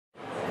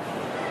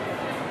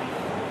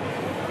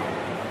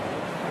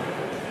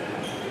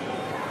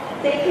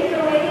Thank you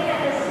for waiting.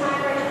 At this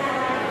time, we're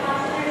airline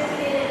passengers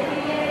seated in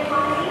premium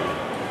economy.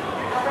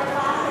 Upper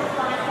class is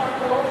flying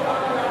for gold on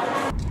the left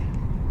hand.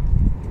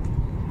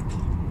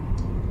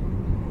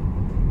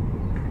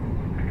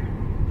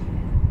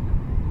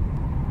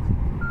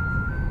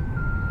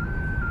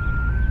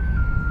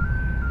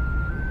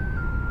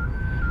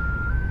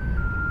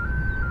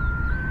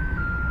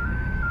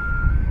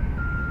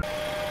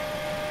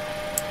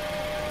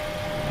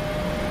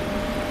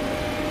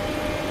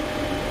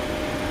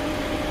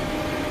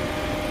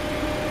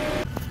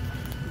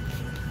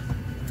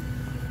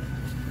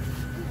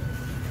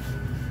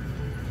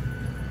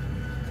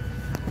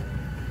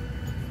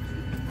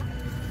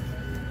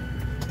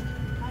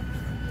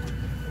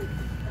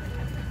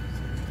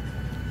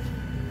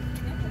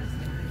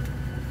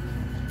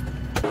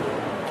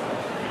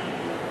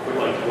 We'd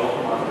like to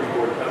welcome our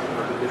pre-board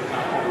customers at this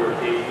time over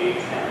at gate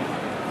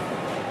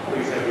 810.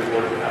 Please have your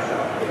boarding pass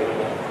out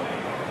available.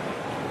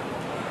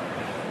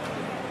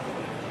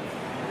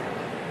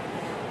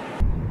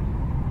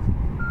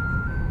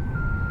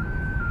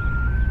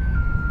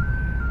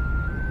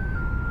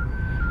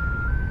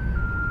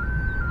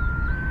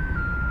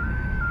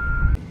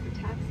 For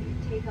taxi,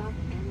 takeoff,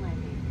 and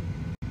landing.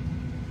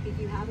 If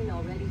you haven't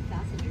already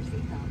fastened your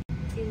seatbelt,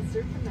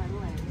 insert the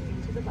metal end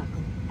into the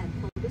buckle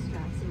and pull the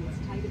strap so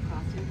it's tight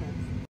across your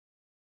hips.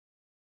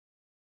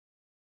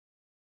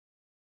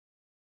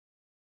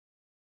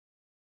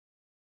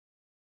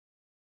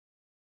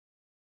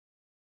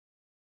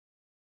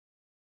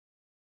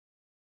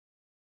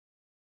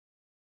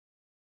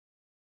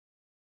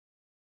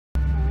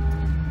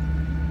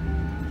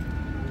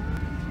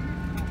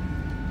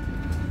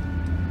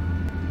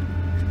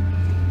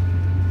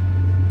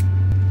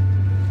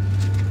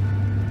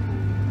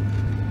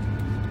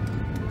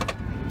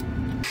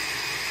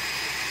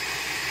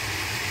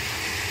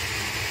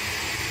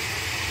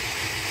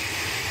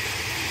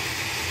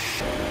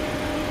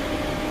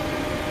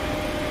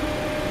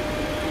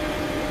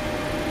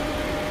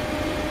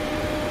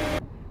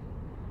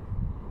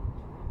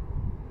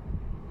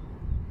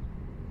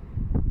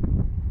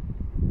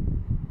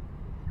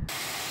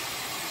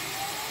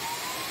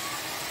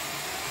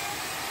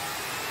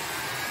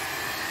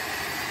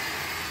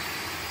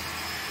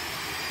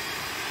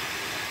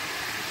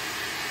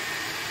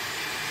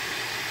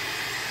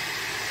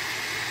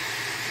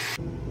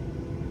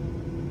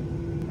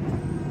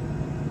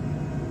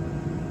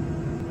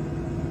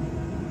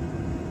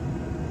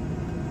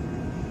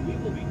 We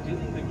will be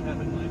dimming the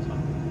cabin lights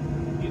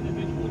on.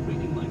 Individual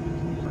reading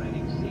language for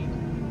any seat.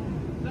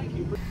 Thank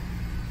you for...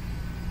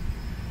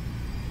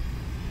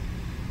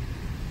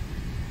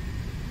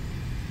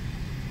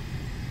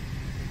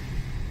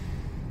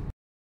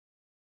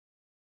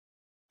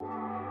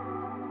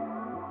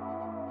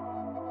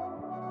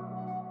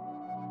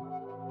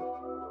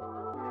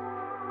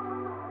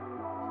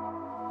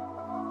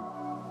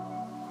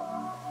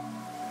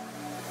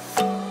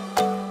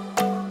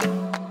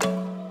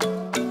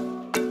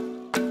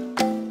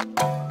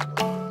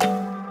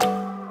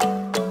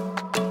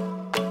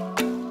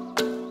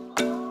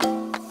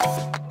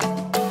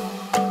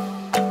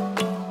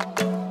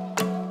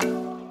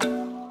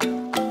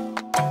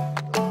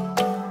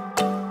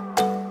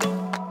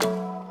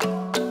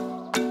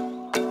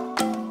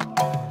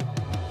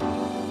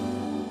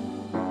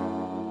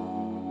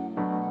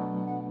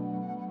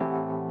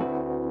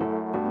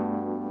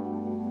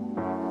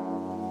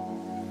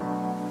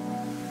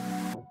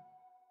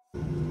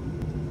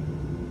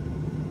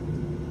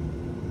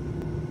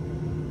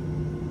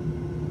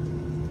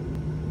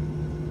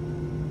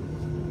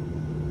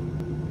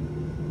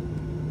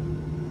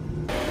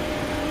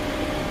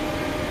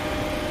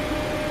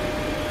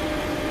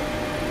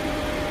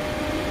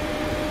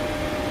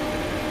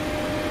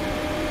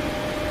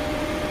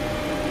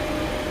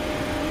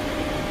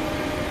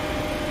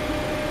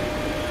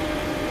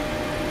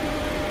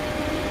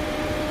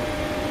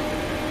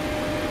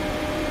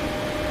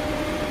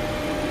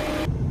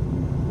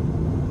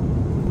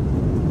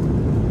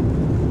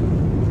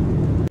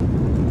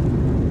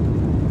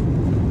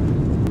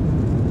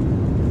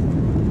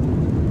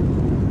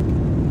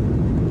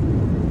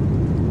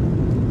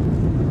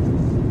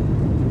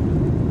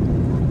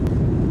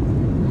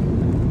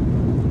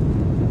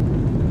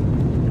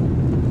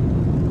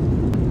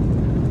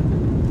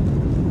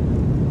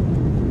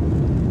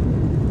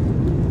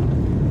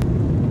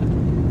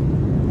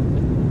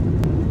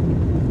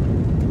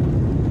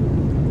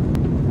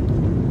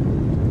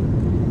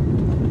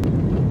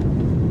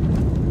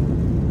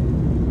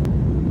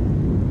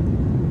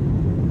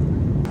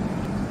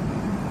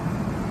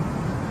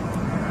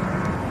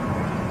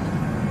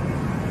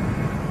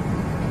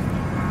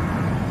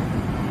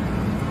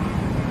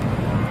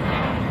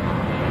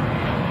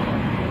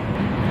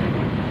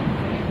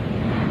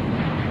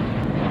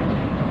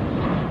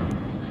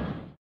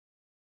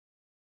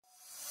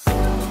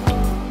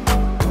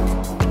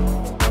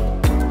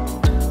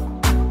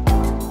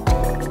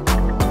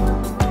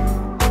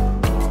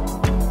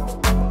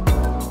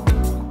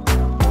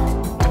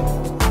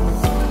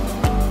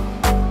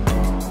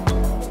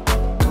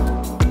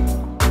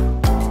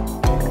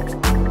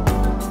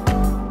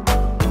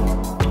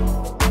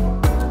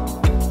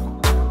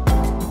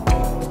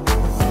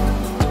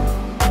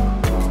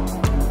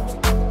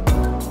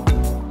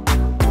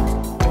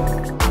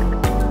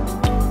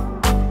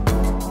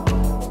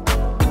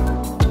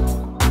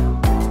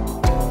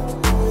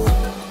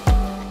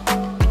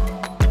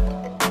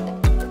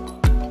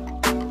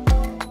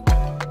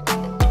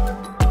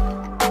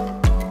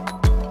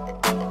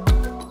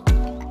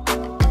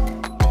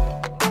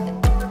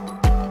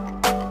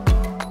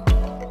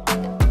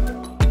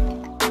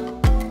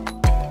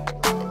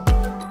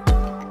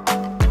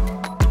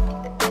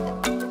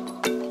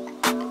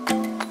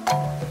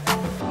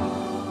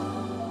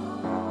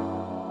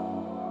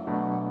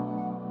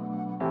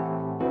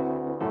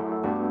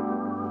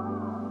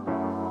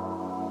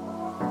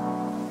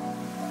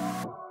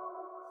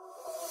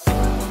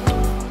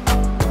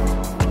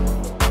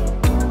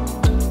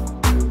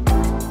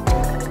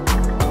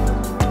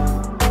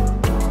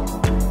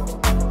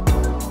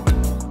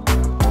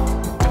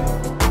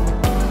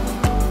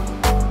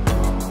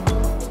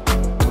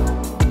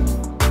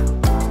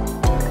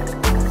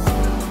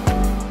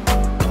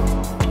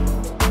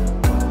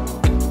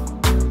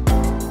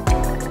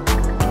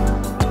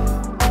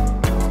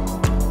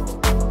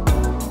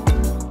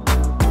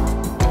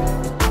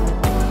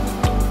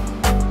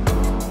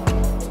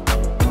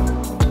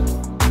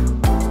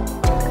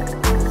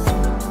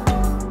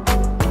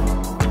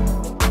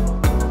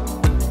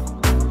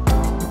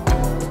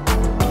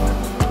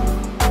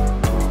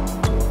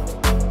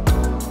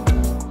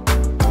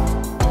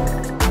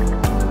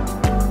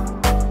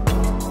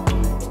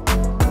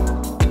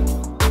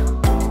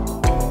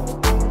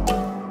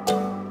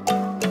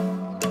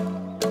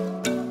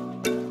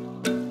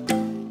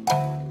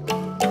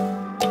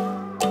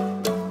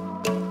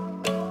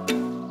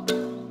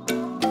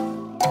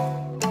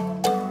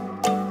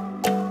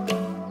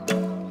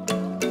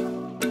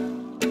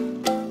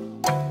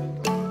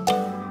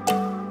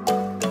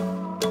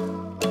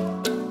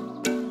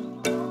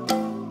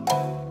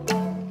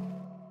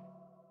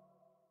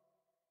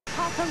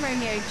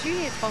 Romeo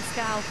Juliet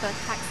Oscar Alpha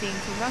taxiing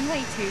to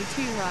runway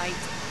 22 right.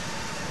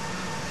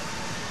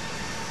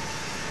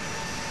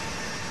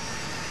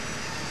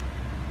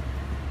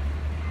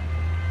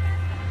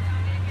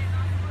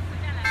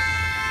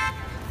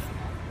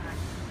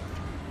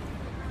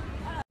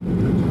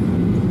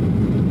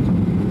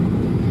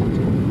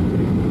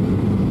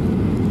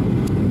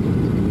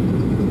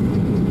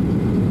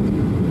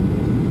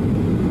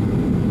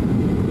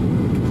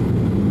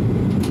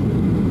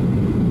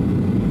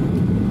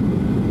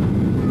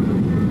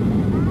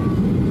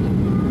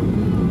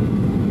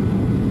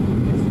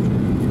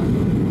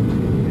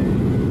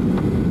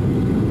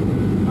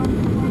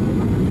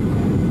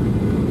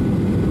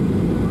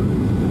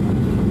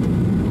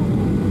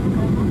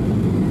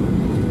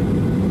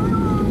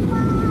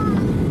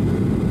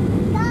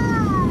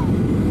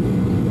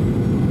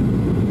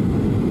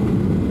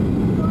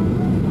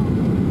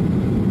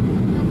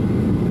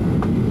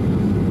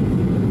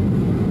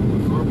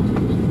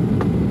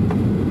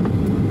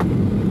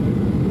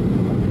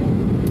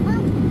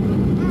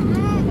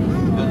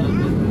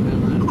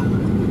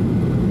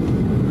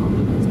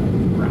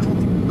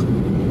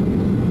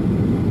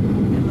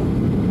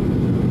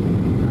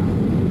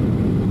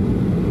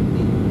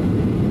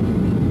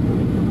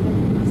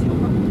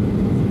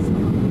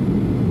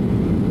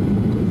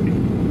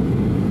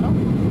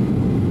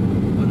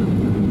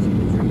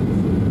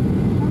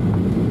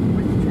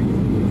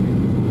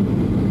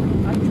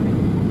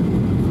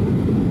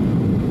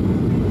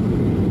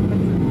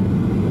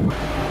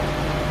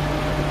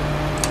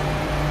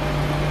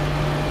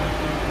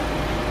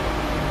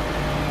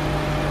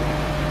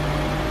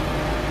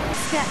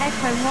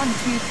 Echo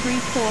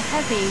 1234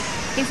 Heavy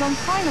is on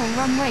final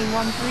runway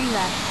 13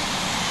 left.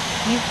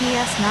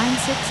 UPS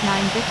 969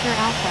 Victor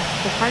Alpha,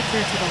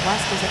 departure to the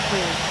west is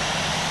approved.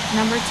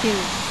 Number 2,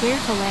 clear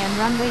to land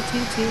runway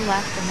 22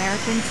 left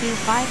American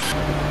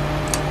 25.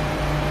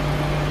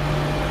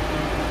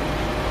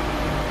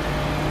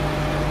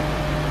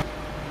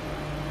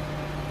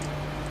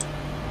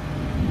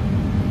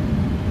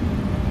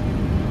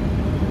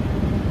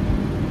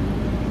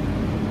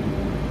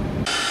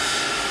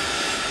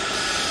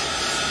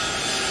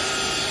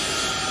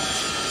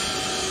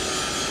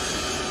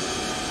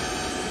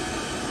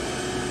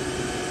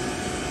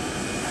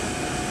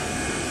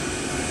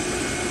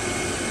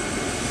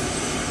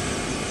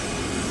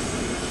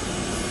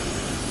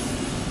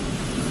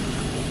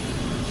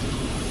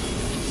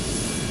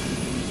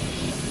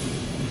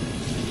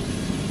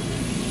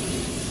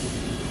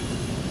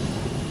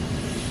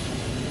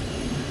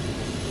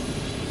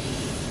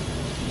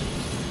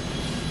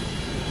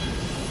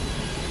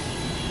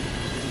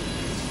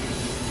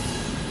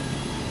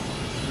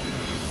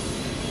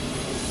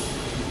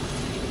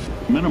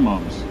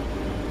 Minimums.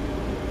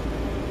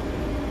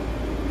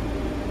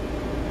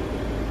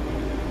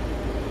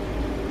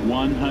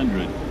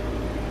 $100,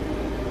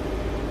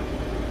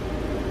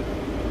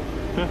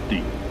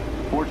 $50,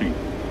 $40,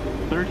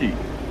 $30,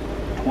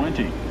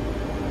 $20,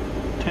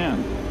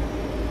 $10.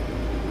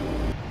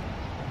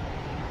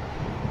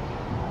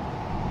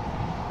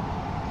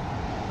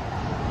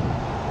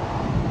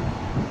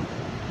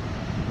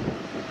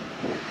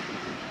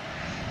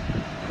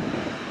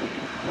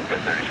 Good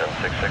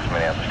 3766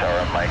 Minneapolis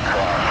Tower, Mike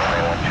Cross,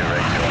 runway 12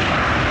 right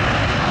to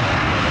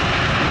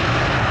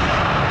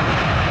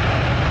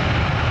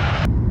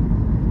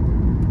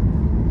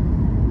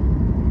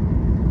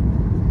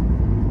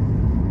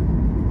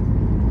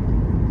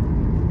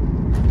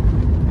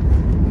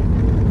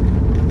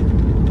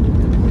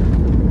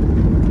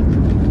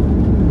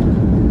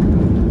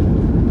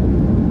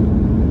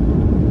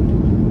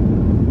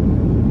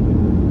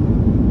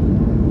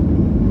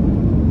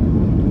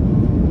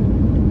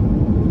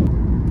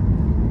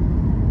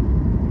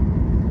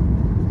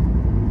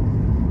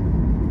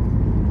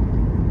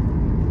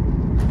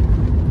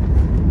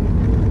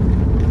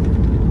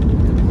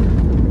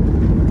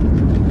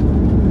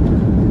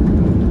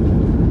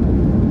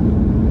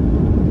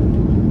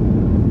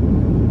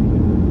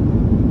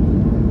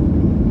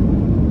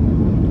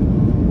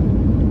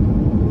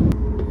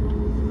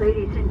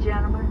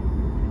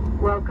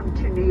Welcome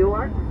to New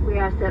York. We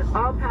ask that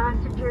all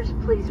passengers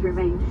please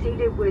remain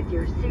seated with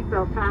your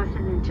seatbelt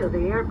fastened until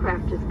the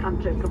aircraft has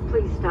come to a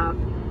complete stop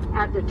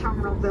at the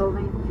terminal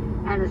building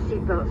and a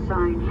seatbelt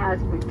sign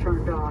has been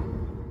turned off.